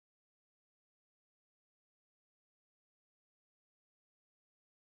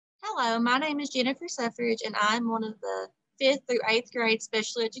Hello, my name is Jennifer Suffridge, and I'm one of the 5th through 8th grade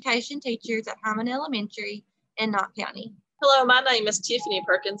special education teachers at Hyman Elementary in Knott County. Hello, my name is Tiffany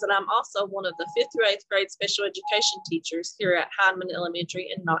Perkins, and I'm also one of the 5th through 8th grade special education teachers here at Hyman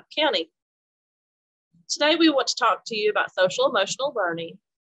Elementary in Knott County. Today, we want to talk to you about social emotional learning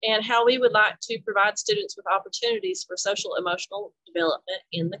and how we would like to provide students with opportunities for social emotional development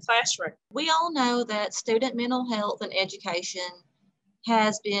in the classroom. We all know that student mental health and education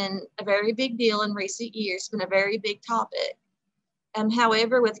has been a very big deal in recent years, been a very big topic.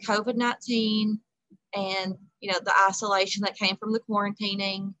 However, with COVID-19 and the isolation that came from the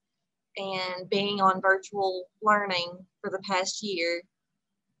quarantining and being on virtual learning for the past year,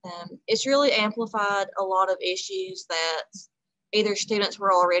 it's really amplified a lot of issues that either students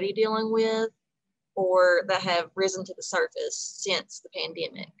were already dealing with or that have risen to the surface since the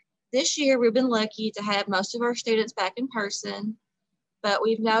pandemic. This year, we've been lucky to have most of our students back in person, but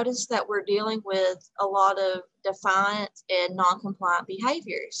we've noticed that we're dealing with a lot of defiant and non-compliant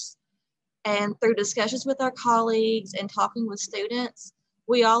behaviors. And through discussions with our colleagues and talking with students,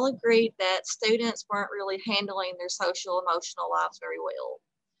 we all agreed that students weren't really handling their social emotional lives very well.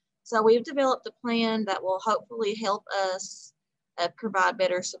 So we've developed a plan that will hopefully help us provide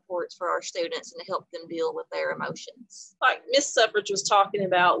better supports for our students and to help them deal with their emotions. Like Ms. Suffridge was talking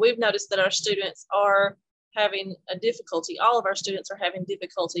about, we've noticed that our students are having a difficulty. All of our students are having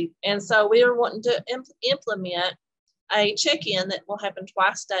difficulty. And so we are wanting to implement a check-in that will happen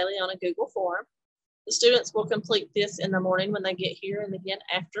twice daily on a Google form. The students will complete this in the morning when they get here and again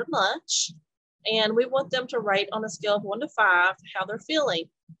after lunch. And we want them to rate on a scale of 1 to 5 how they're feeling.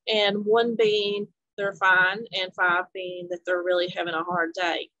 And 1 being they're fine and 5 being that they're really having a hard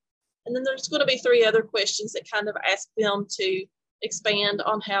day. And then there's going to be 3 other questions that kind of ask them to expand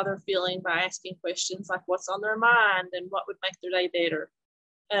on how they're feeling by asking questions like what's on their mind and what would make their day better.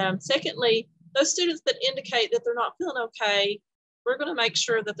 Secondly, those students that indicate that they're not feeling okay, we're going to make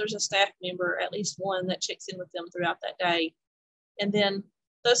sure that there's a staff member, at least one, that checks in with them throughout that day. And then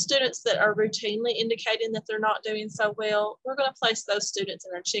those students that are routinely indicating that they're not doing so well, we're going to place those students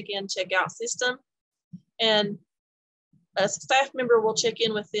in our check-in, check-out system. And a staff member will check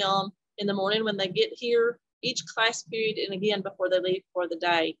in with them in the morning when they get here, each class period, and again before they leave for the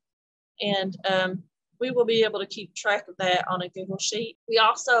day. And we will be able to keep track of that on a Google Sheet. We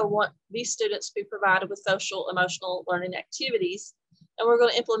also want these students to be provided with social emotional learning activities, and we're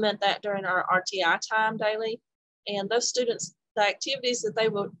going to implement that during our RTI time daily. And those students, the activities that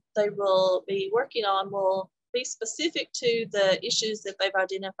they will be working on will be specific to the issues that they've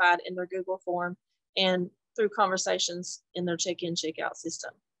identified in their Google form and through conversations in their check-in, check-out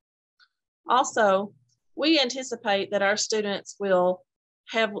system. Also, we anticipate that our students will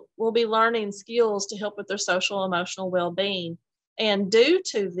be learning skills to help with their social emotional well-being. And due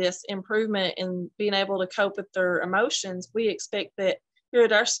to this improvement in being able to cope with their emotions, we expect that here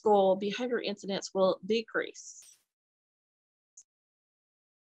at our school, behavior incidents will decrease.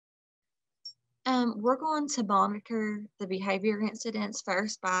 We're going to monitor the behavior incidents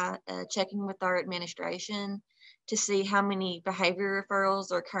first by checking with our administration to see how many behavior referrals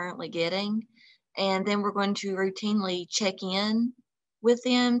they're currently getting. And then we're going to routinely check in with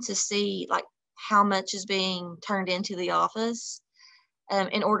them to see like how much is being turned into the office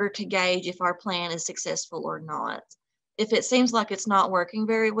in order to gauge if our plan is successful or not. If it seems like it's not working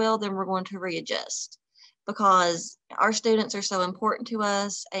very well, then we're going to readjust, because our students are so important to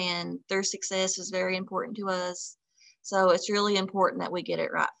us and their success is very important to us. So it's really important that we get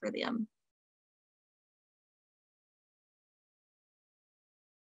it right for them.